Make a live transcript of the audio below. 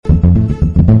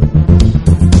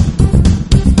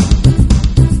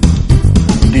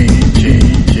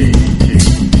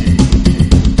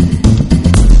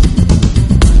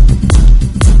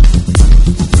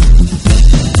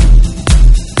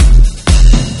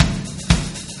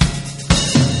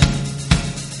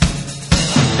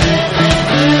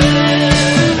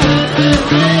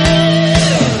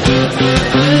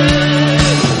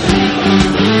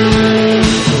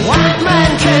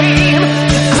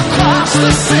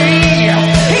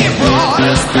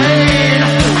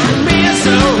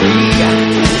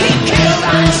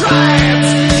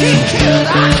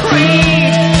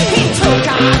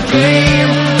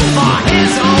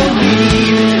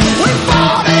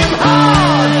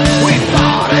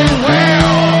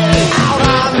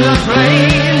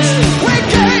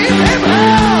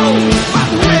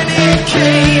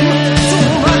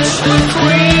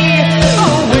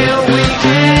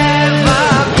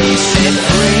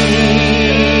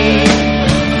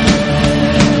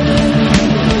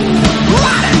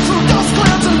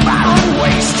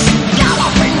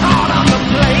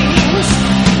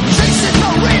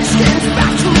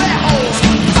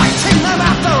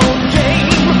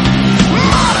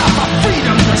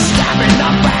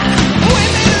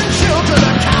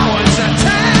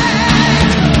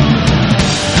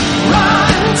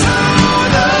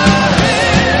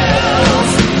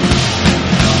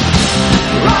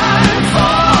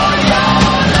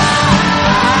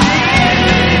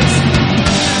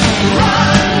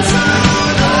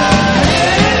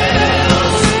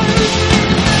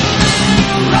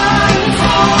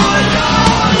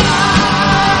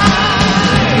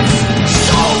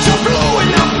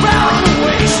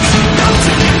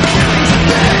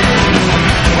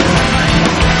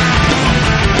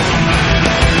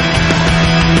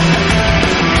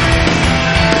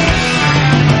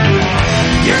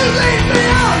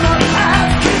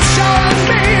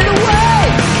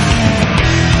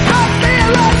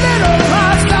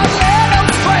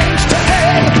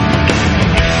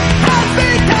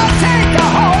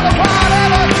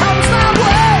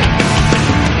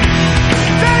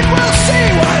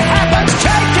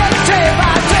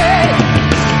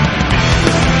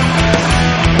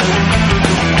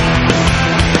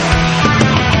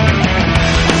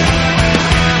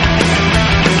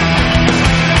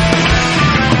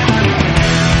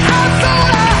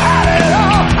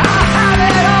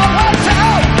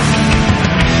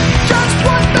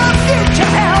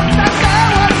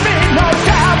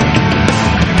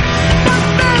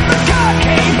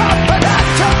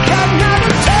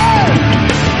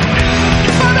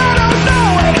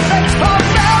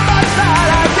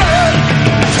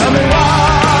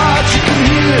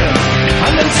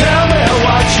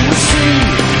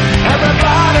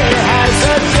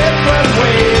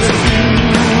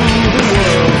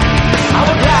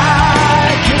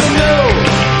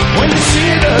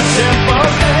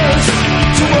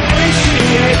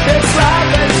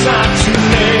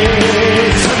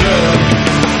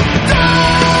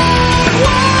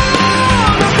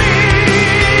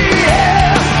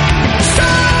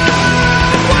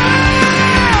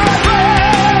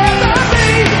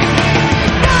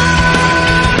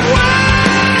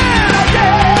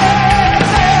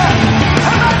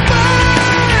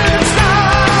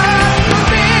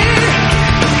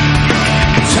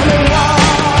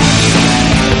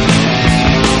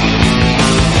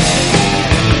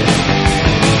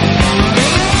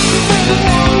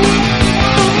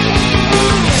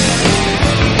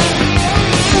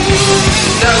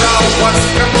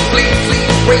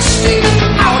wasting,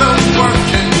 out of work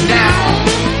and down.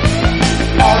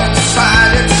 All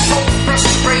inside it's so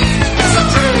frustrating, it's a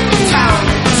dreaded town.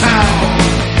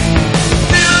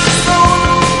 Feels so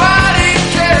nobody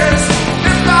cares,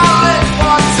 if all at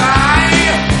one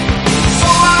time. So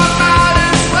I might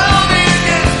as well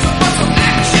begin to put some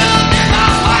action in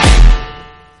my life.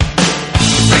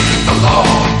 Breaking the law,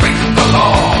 breaking the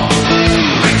law,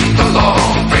 breaking the law,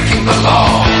 breaking the law,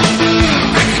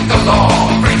 breaking the law,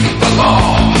 breaking the law,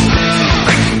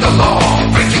 breaking the law,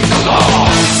 breaking the law.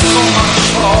 So much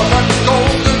for the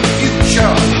golden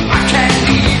future, I can't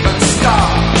even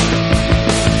start.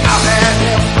 I've had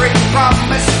every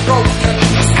promise broken,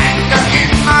 there's anger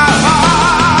in my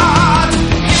heart.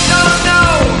 You don't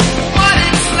know what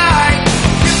it's like,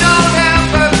 you don't have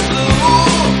a clue.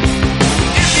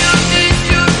 If you think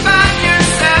you'd find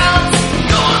yourself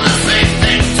doing the same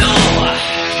thing too.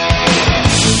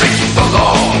 Breaking the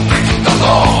law, breaking the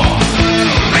law,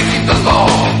 breaking the law,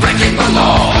 breaking the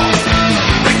law,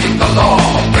 breaking the law,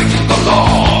 breaking the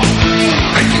law,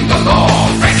 breaking the law,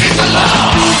 breaking the law.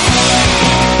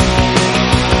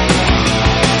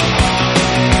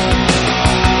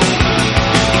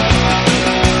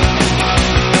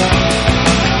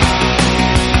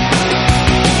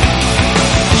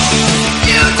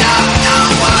 You don't know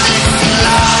what it's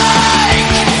like.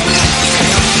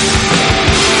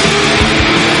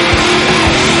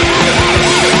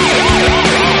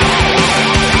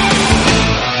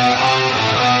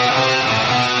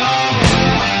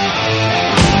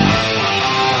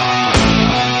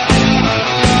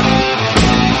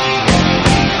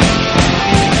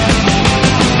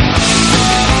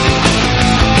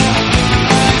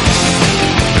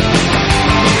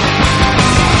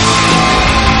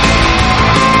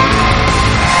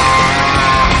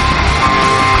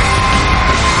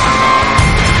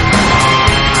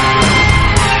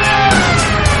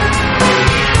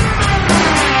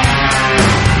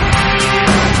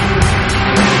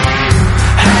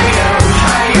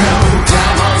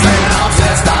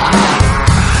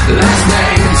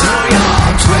 Listening to your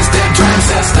twisted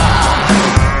transistor,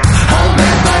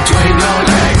 holding between your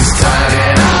legs, turn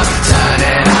it up,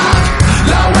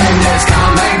 the wind is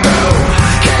coming through,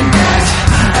 can't get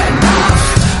enough,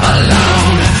 a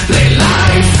lonely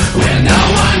life where no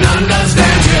one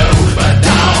understands you, but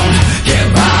don't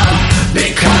give up,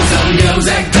 because the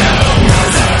music do.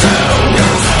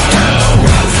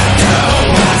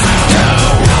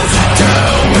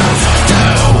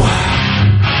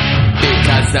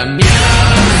 Because the music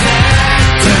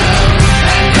do,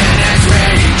 and then it's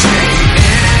reaching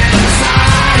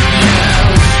inside you,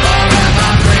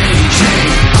 forever preaching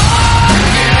on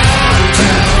you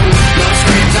do. Your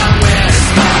screams and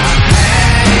whisper,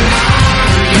 hang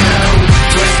on you,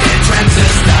 twisted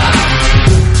transistor.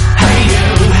 Hey you,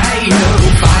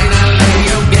 finally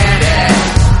you get it.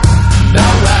 The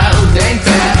world ain't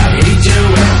fair, eat you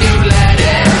if you let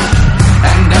it.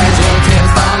 And as your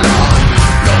tears fall on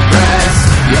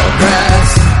your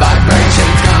breath,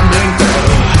 vibrations coming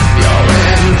through. You're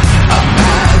in a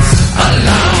mess, a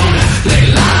lonely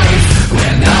life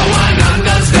where no one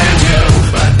understands you,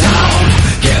 but don't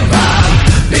give up,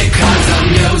 because the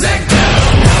music do.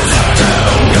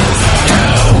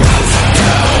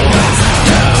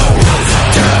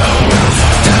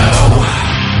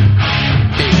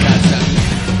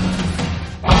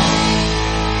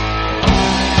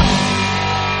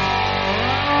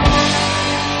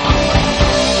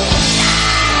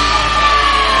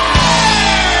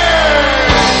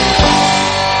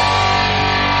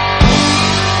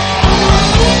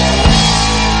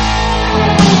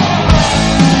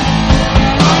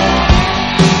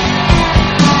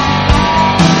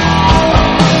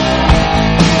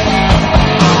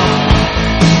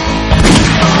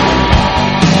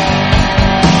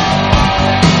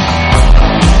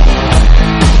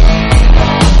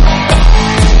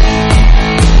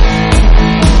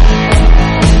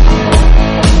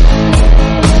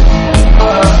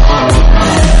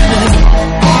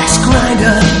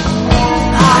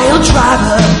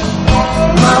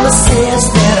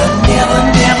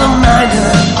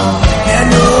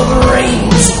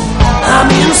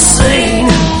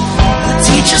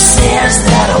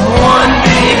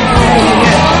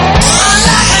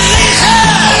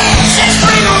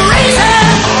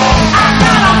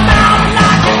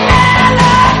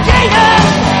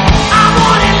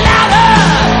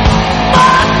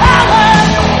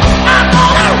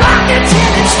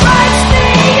 Till it strikes the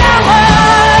hour.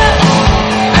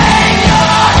 Hey,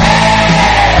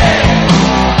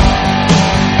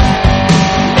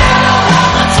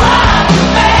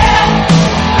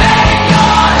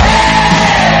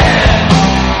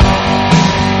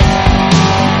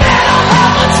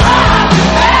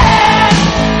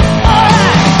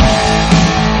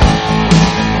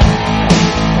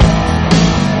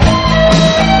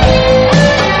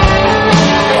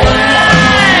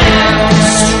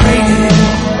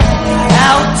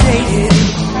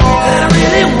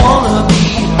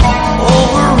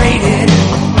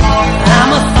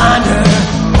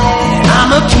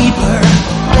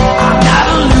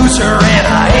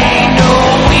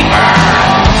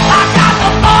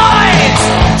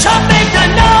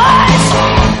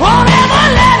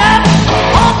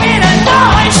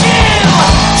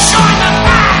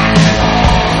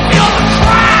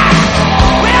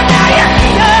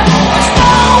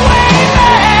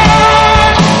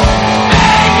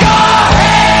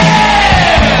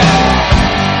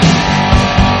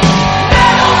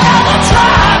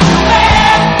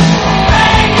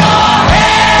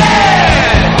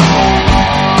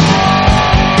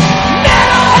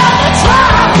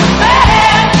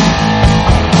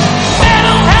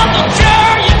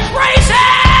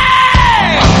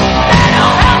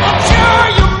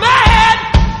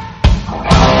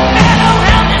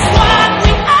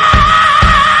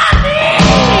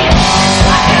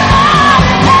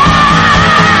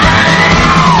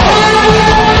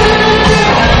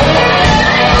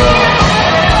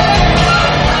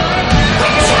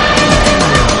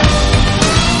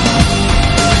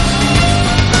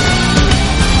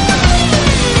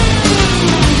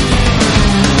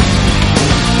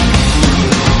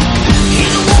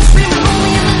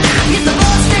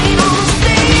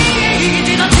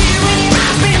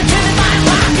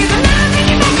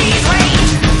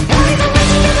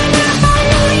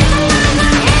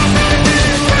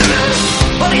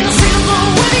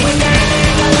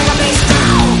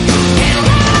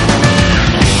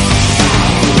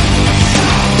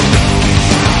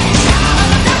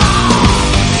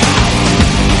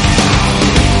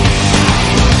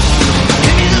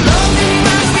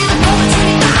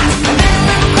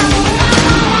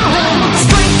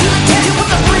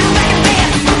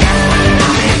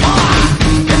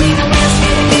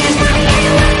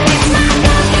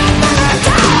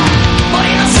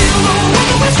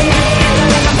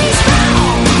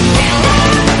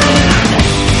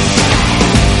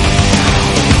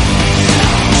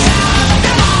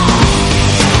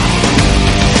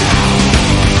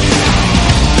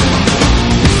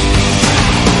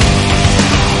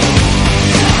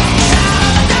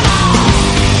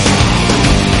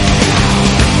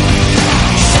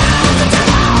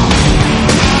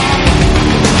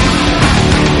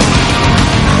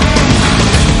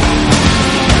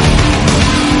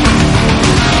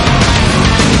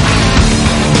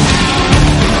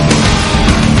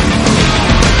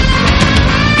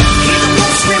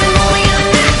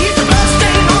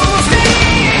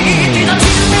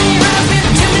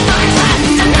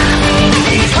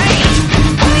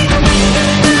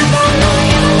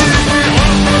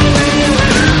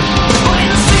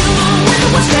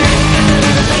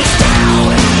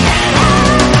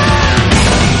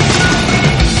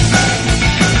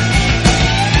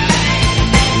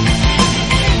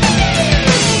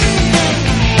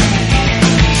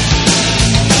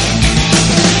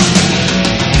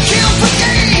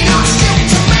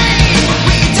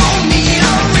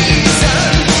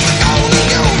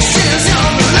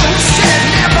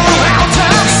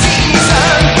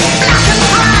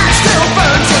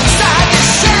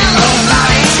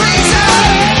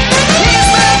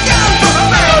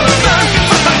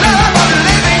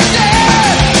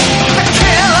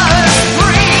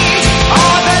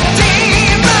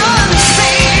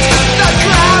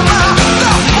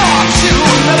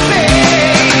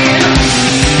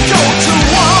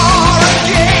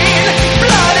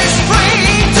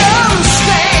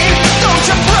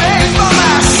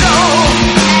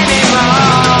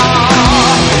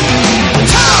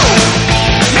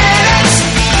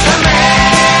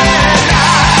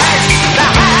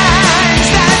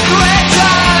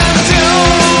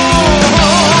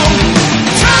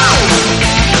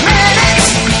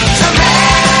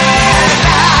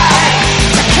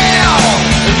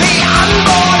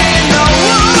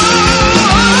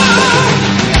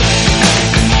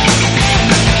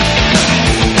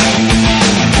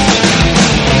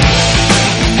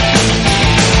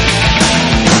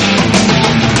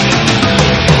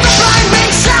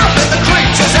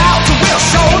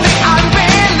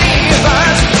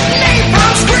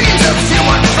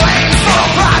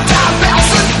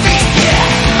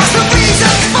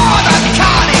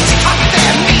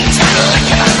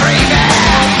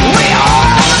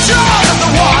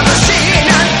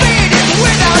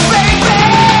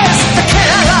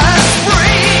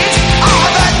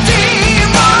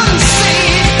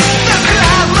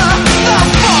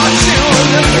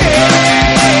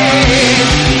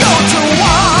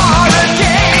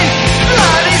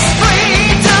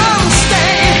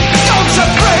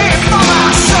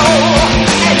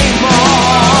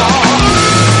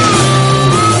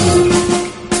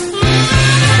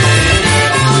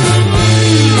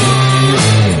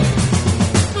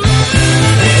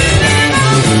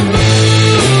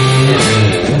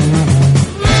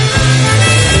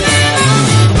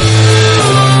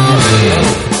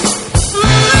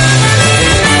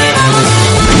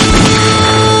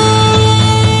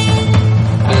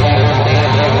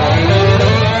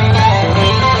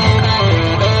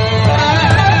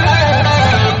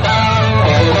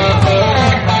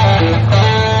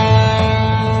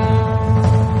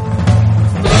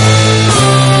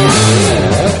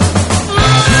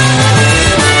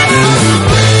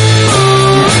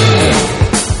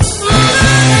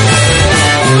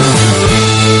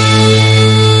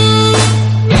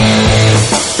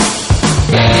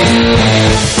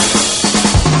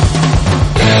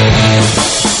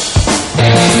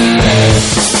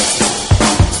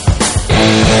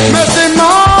 Misty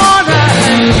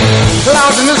morning,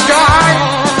 clouds in the sky.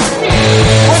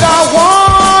 Without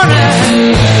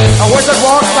warning, a wizard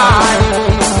walks by.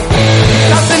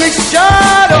 Just in his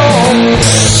shadow,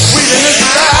 weaving his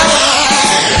sky.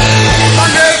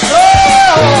 Thunder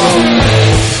cold,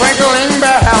 twinkling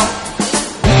bell.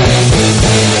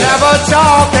 Never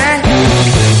talking,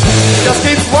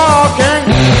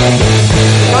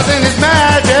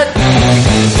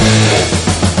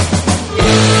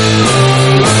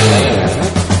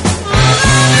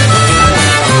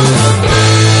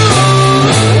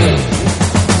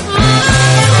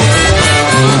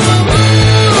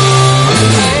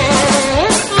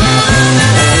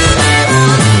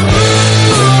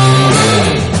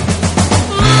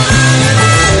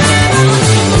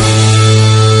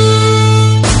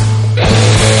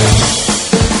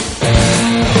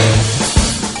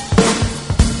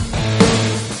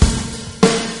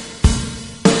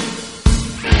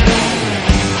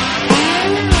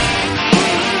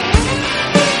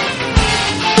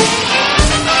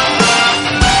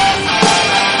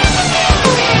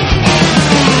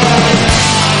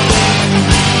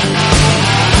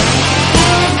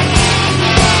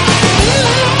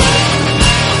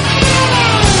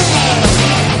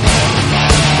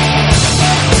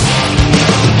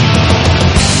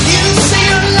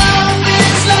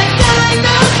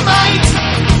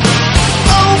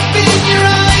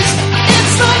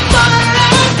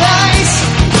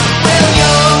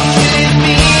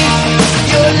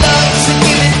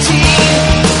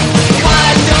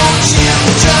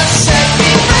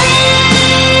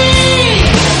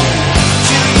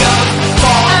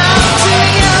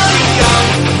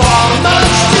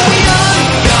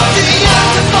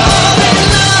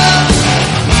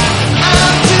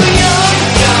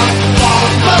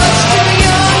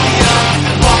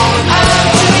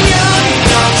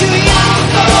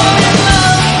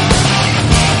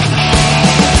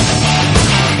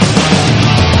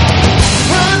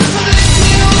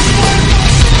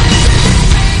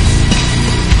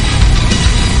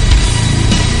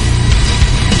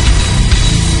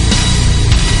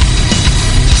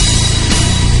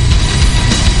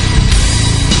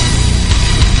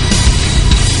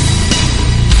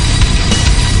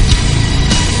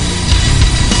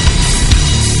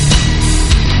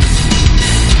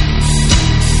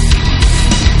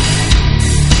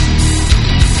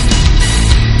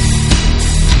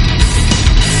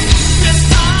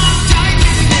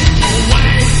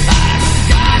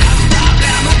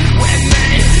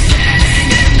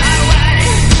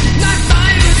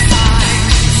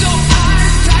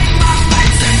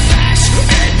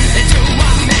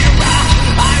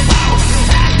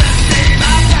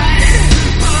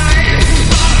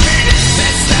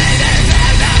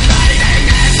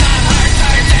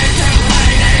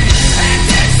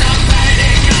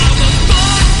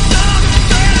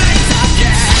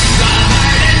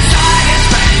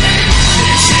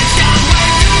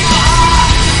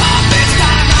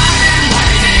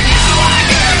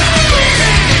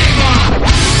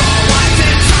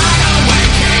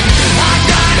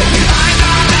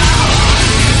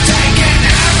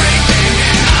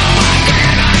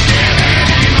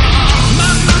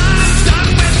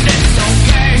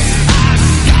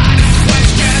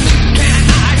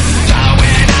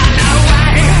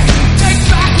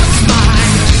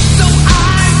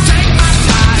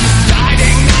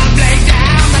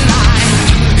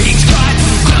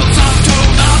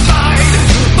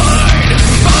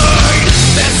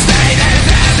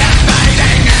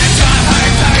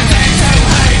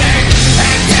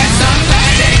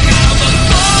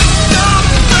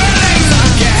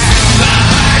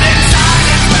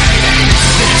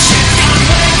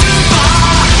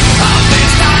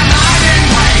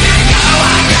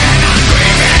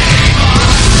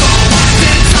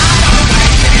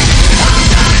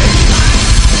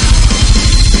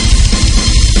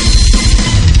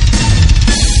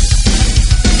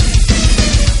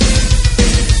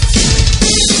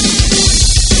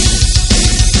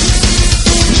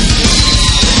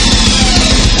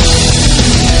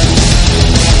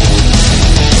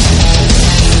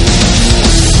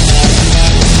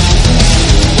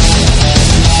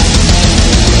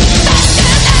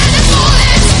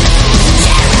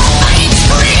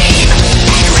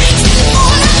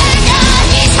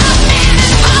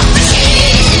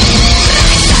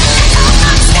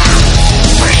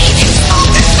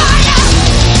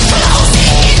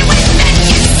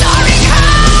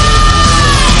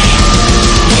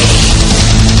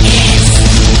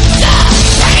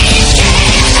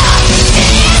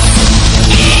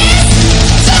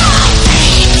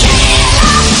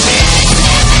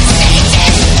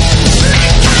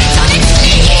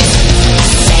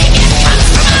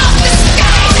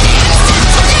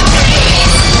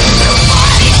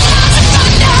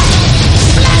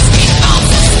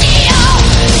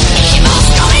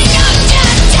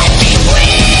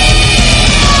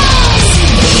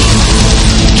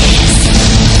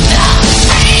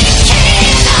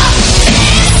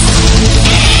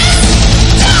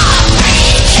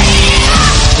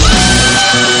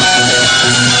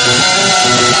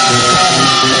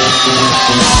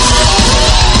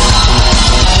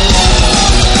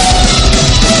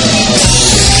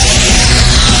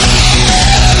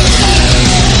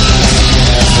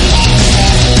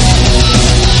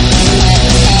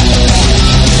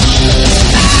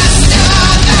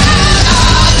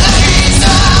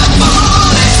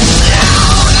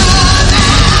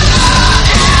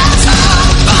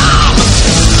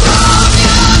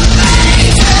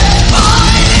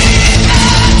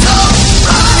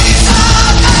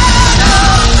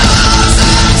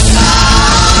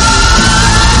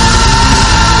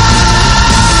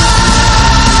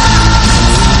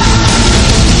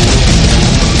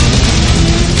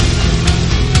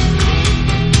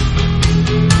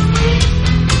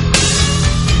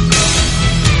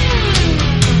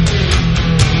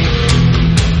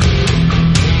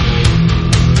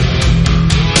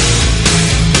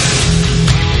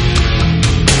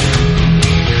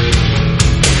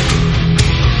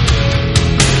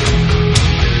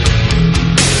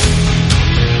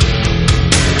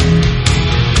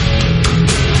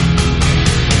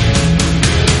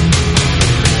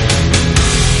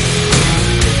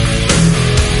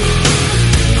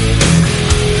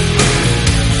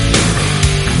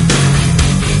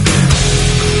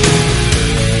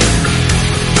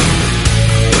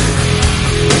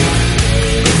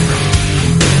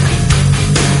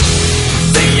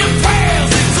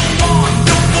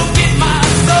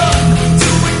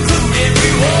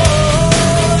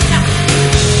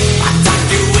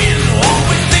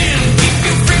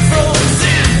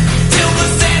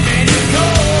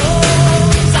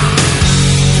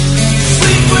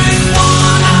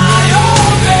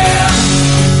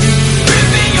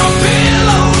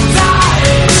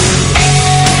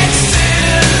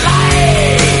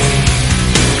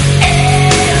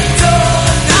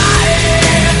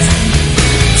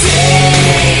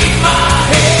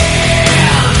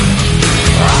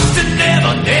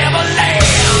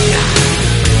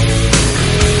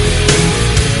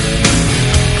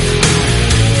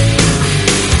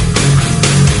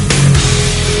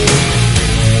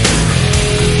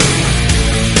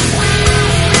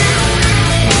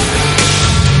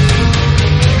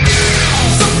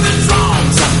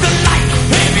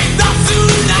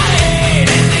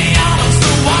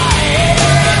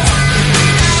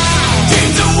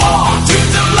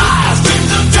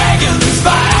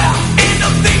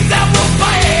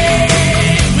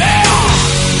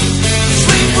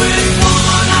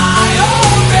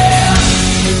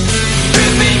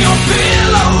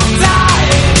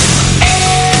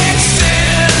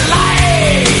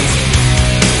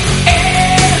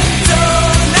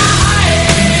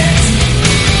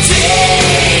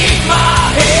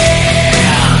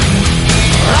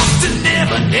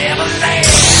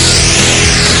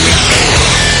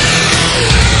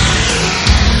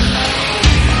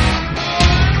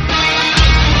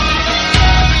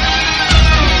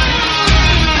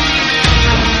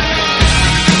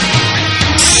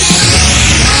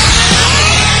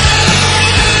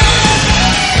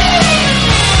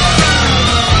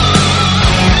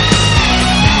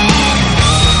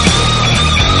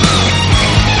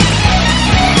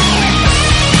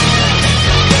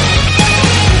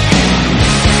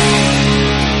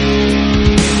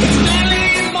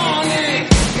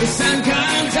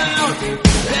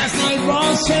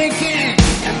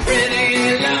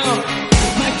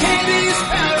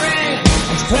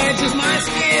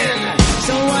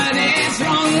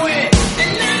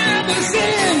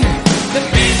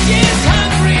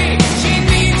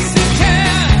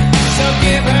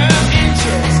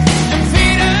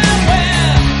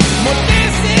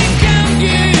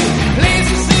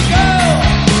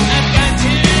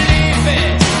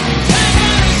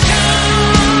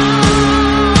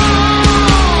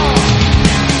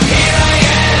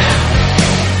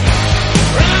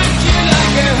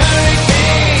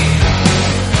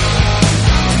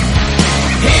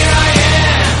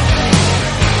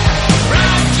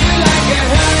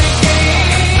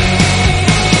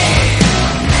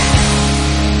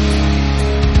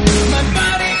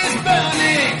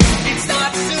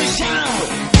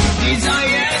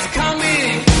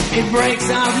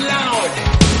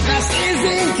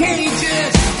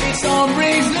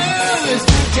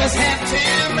 just have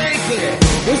to make it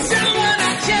with someone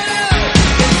I chose.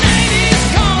 The night is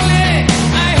calling,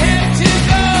 I have to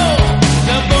go.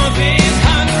 The boss is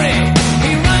hungry,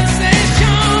 he runs the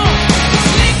show. He's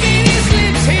licking his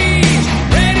lips, he's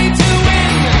ready to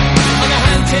win. On the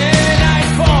hunted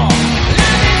nightfall,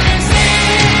 loving and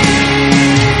sin.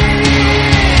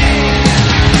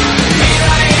 Here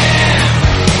I am,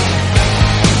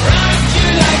 rock you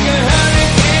like a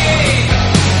hurricane.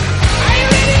 Are you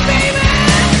ready, baby?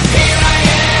 Here I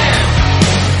am,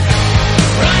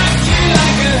 rock you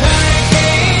like a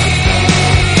hurricane.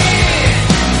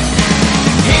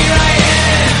 Here I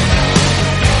am,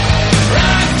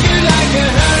 rock you like a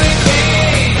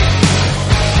hurricane.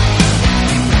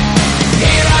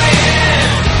 Here I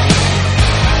am,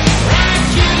 rock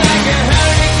you like a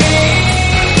hurricane.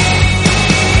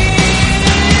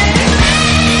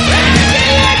 Rock you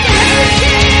like a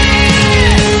hurricane.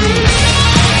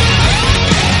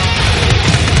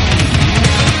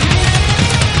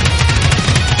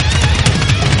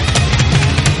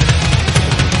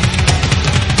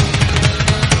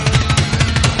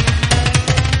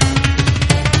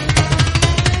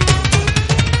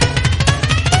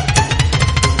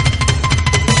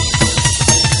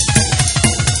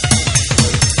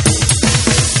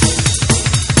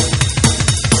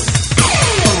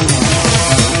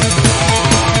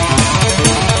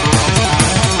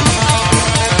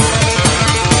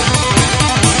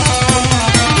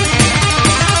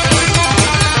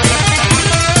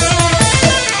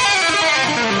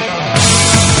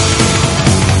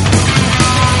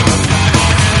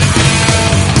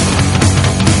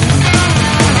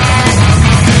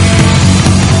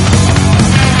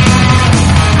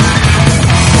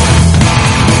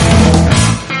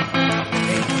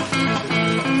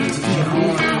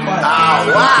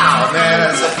 Oh, wow,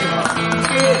 man.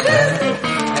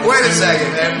 Wait a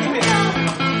second, man.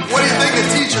 What do you think the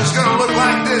teacher's going to look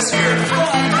like this year?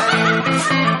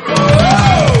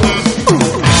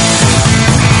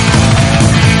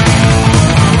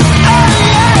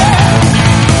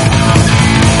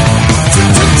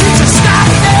 Teacher, stop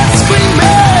that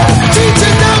screaming.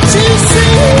 Teacher, don't you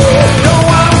see? Don't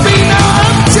want to be no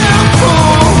uptown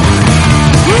fool.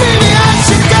 Maybe I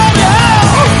should go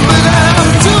now, but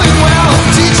I'm doing well.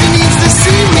 Teacher needs to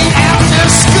see me after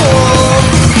school.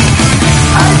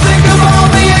 I think of all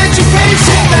the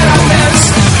education that I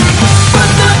missed, but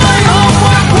then my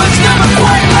homework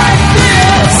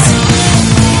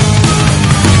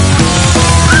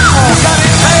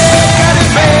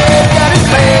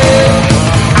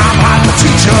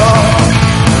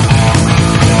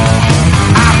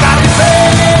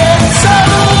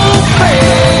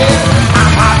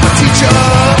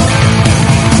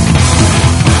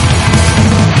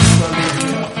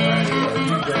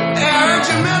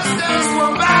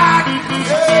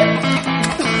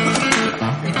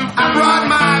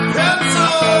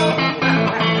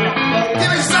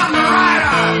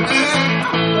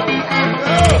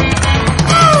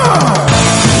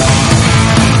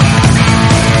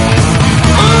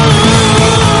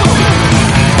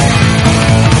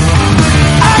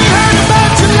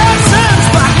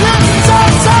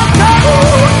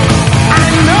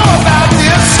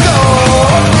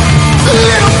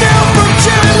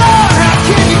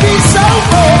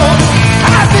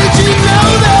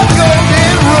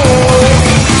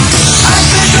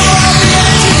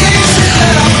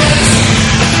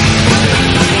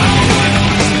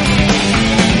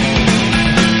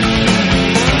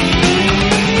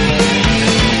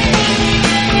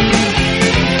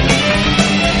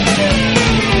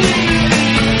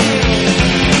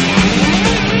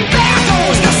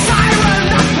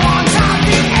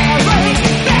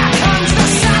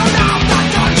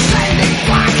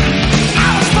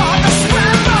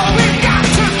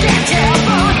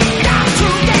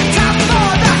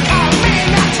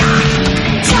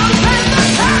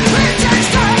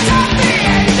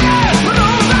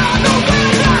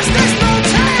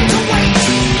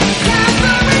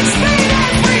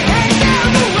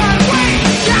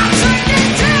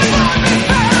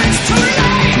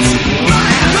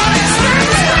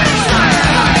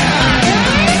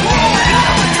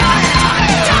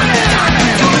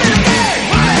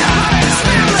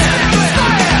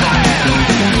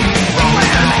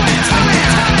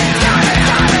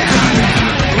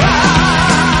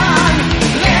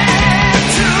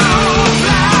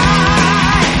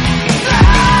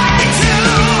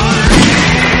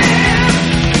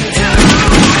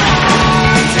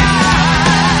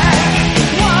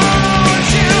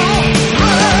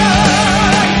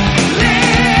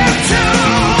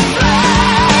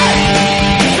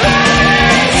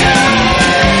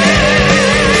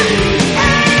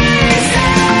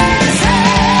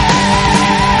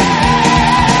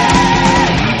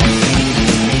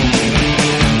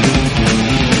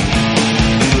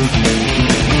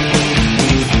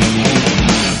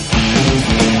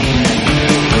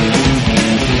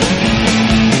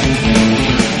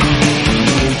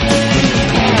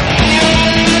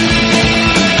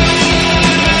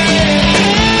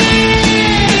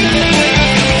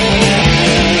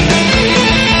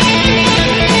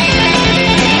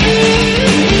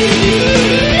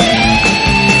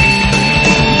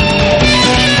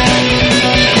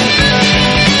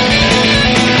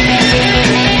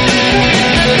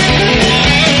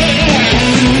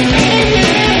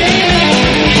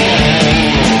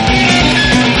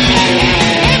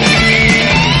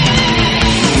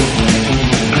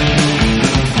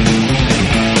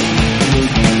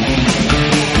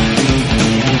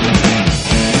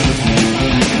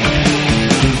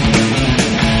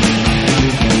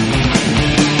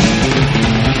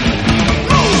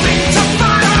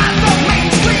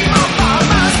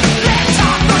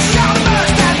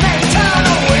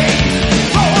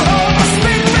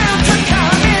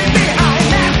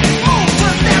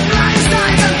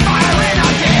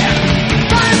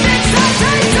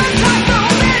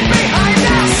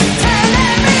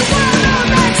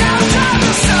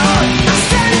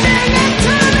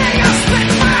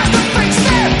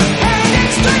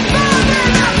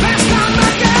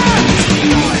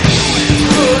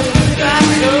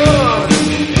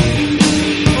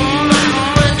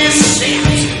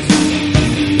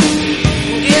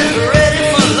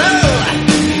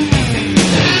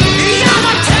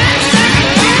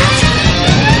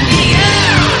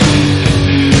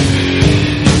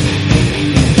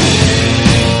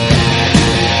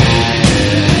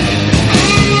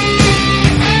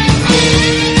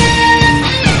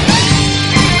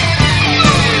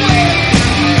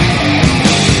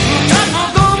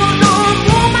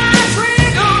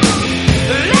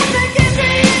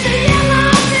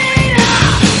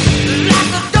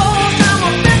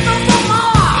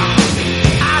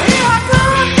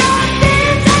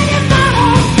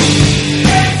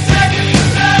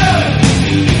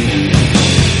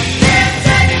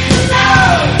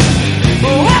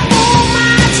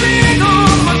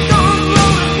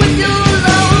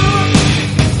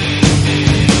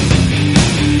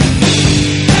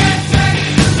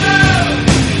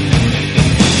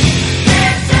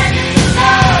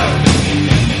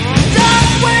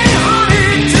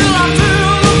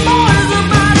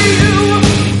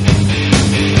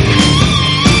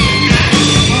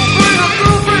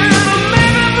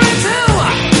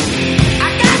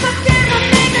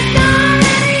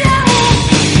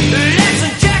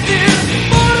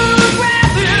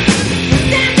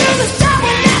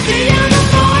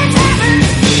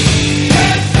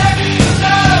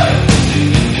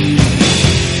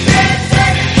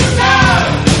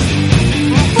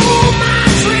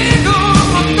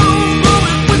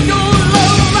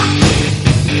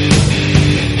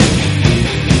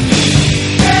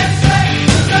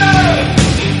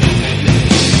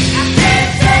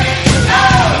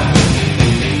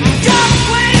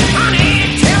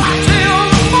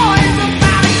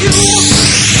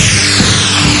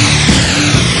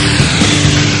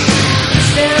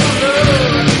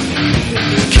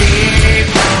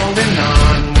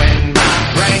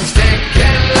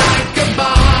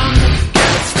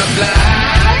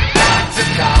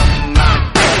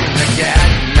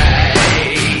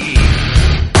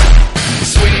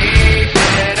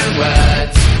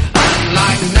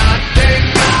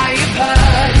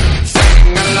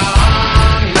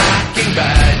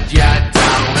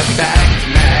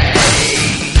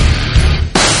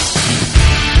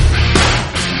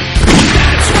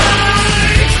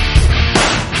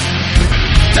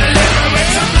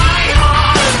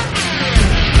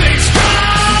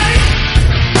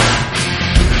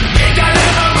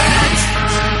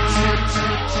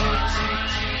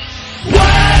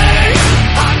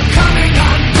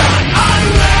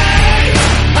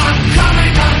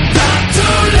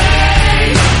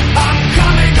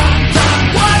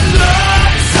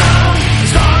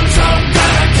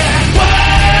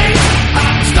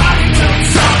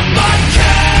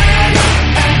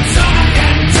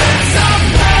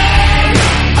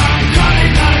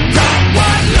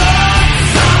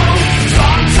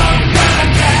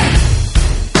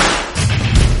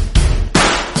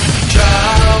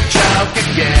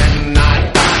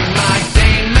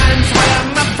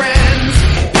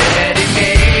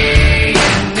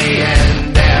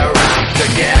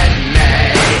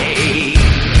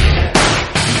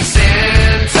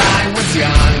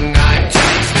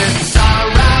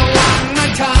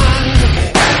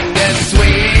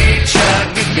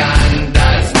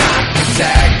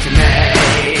protect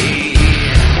me.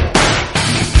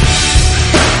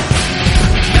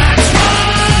 That's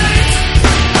right.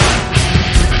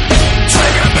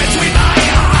 Trigger between my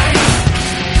eyes.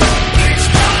 Bleach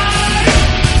bright.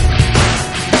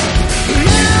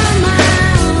 Little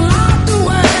man locked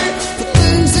away for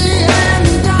things he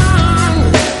hadn't done.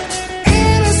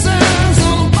 Innocence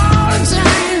on ball and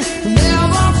chain.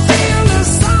 Never feel the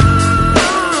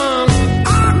sun.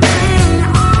 Again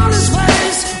on his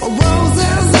face,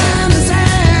 roses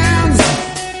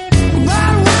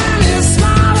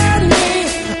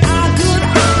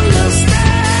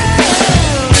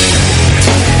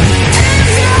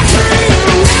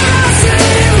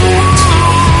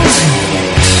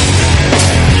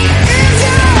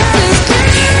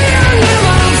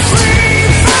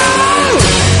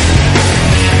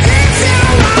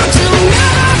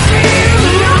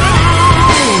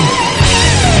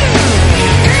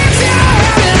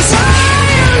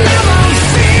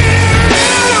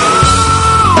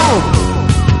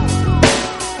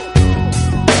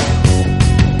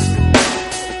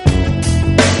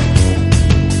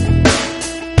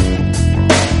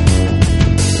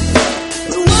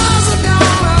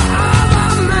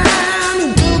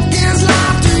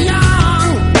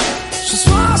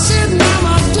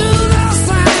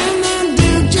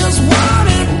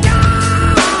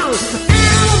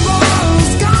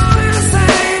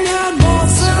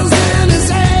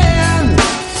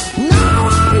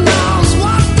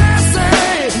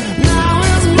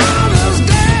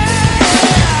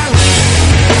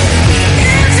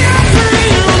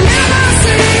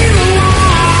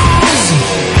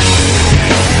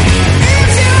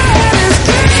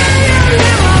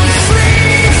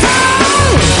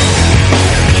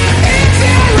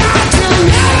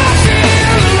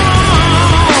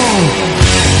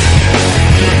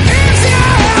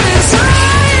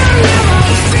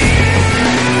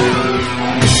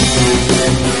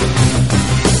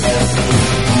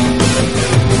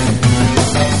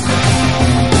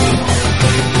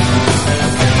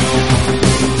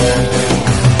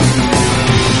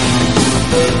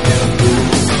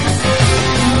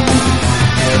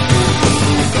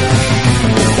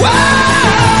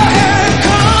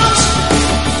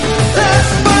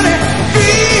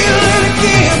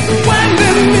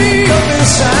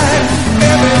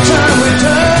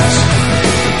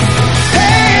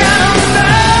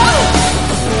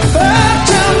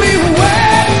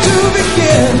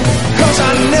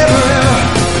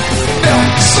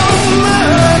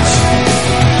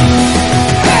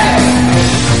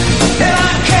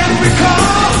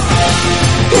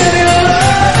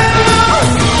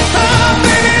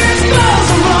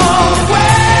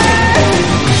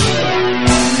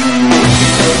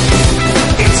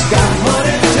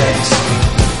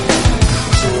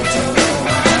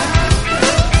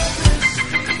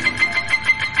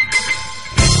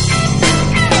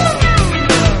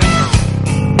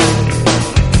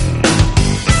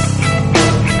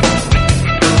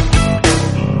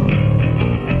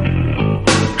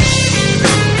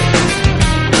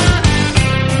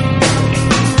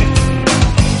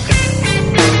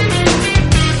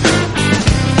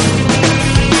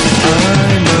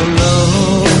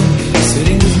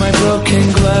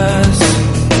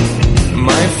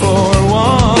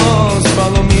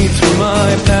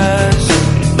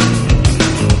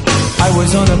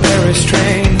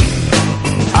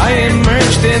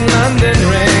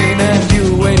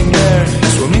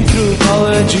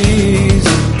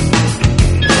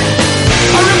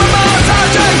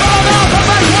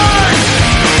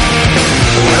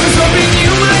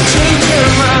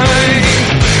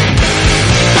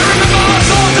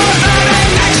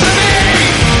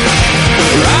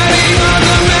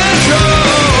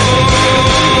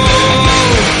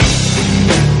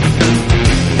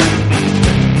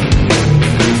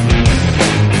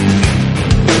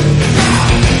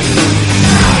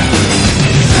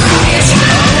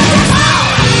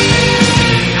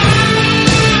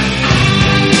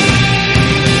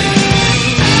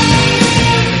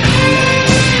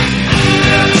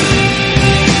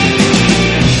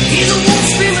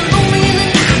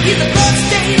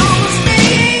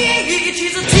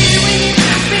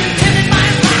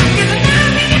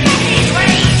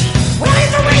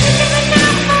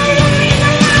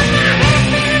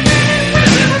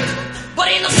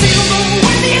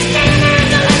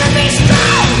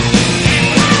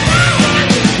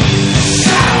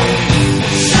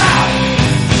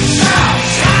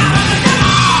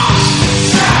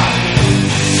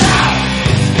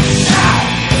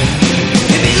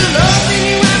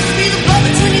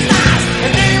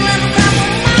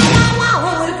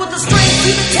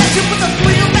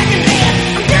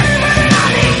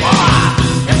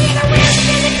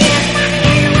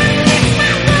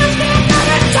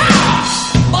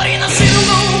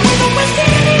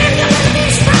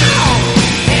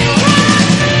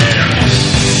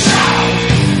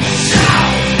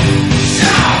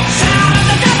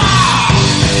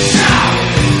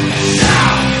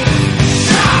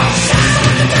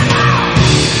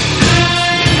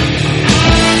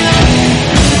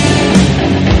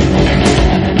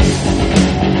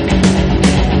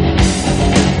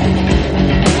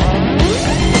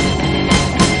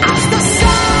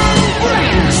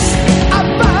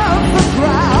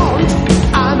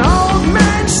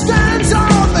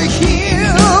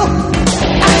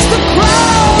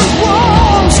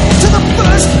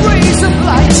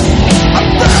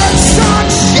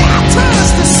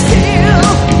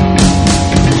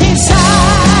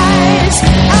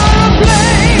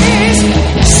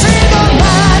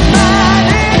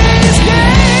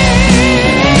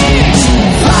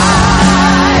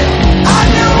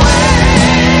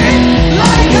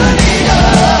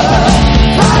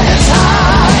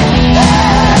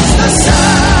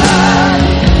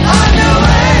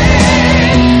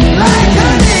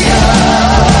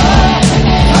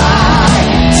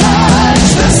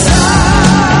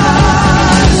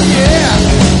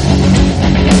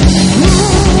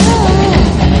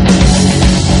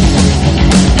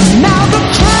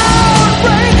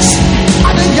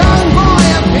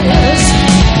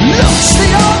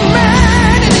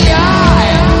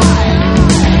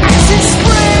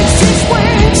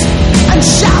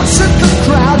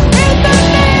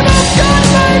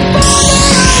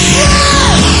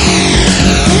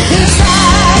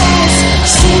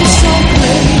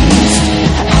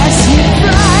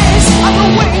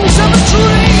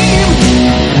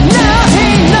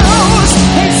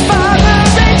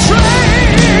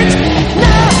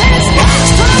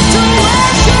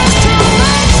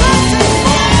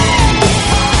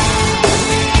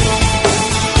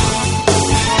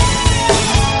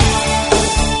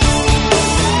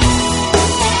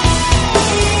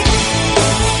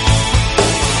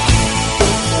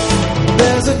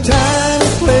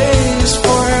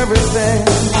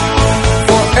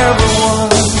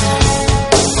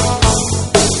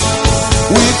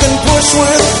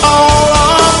with all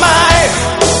our might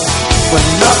when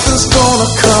nothing's gonna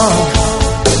come.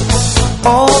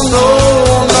 Oh no,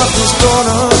 nothing's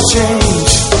gonna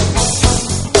change.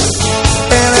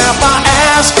 And if I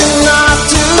ask you not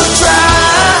to try,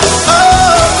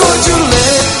 oh, could you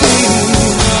let it be?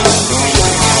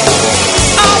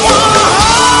 I wanna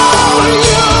hold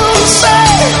you and say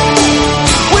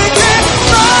we can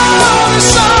throw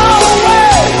this all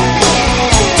away.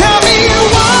 Tell me you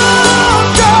won't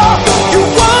go, you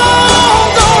won't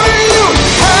go. You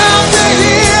have to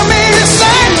hear me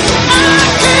say I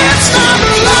can't stop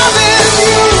loving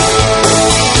you.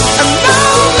 And no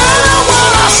matter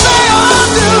what I say or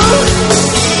do,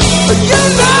 you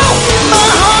know my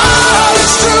heart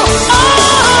is true.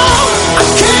 Oh, I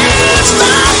can't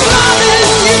stop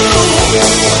loving you.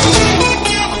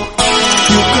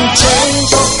 You can change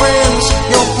your friends,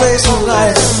 your place in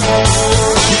life.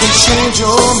 You can change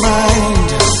your mind.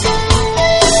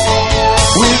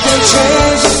 We can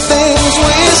change the things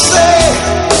we say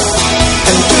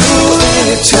and do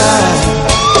anytime.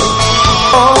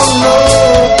 Oh no,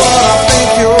 but I think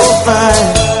you'll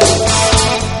find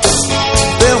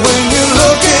that when you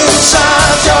look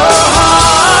inside your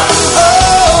heart,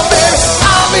 oh baby,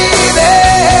 I'll be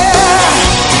there.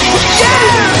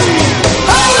 Yeah,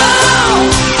 hold on.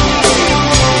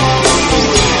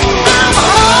 I'm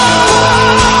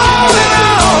holding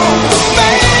on,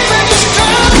 baby, just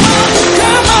come on,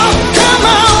 come on, come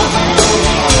on.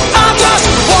 I just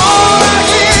wanna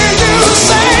hear you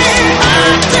say I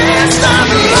can't stop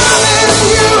loving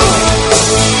you.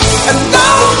 And no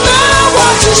matter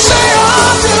what you say or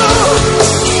do,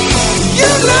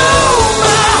 you know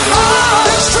my heart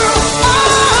is true.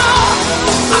 Oh,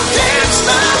 I can't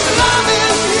stop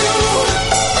loving you.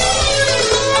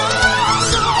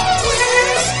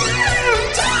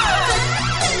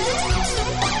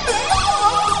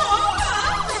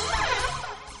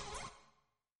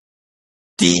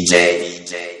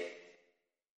 DJ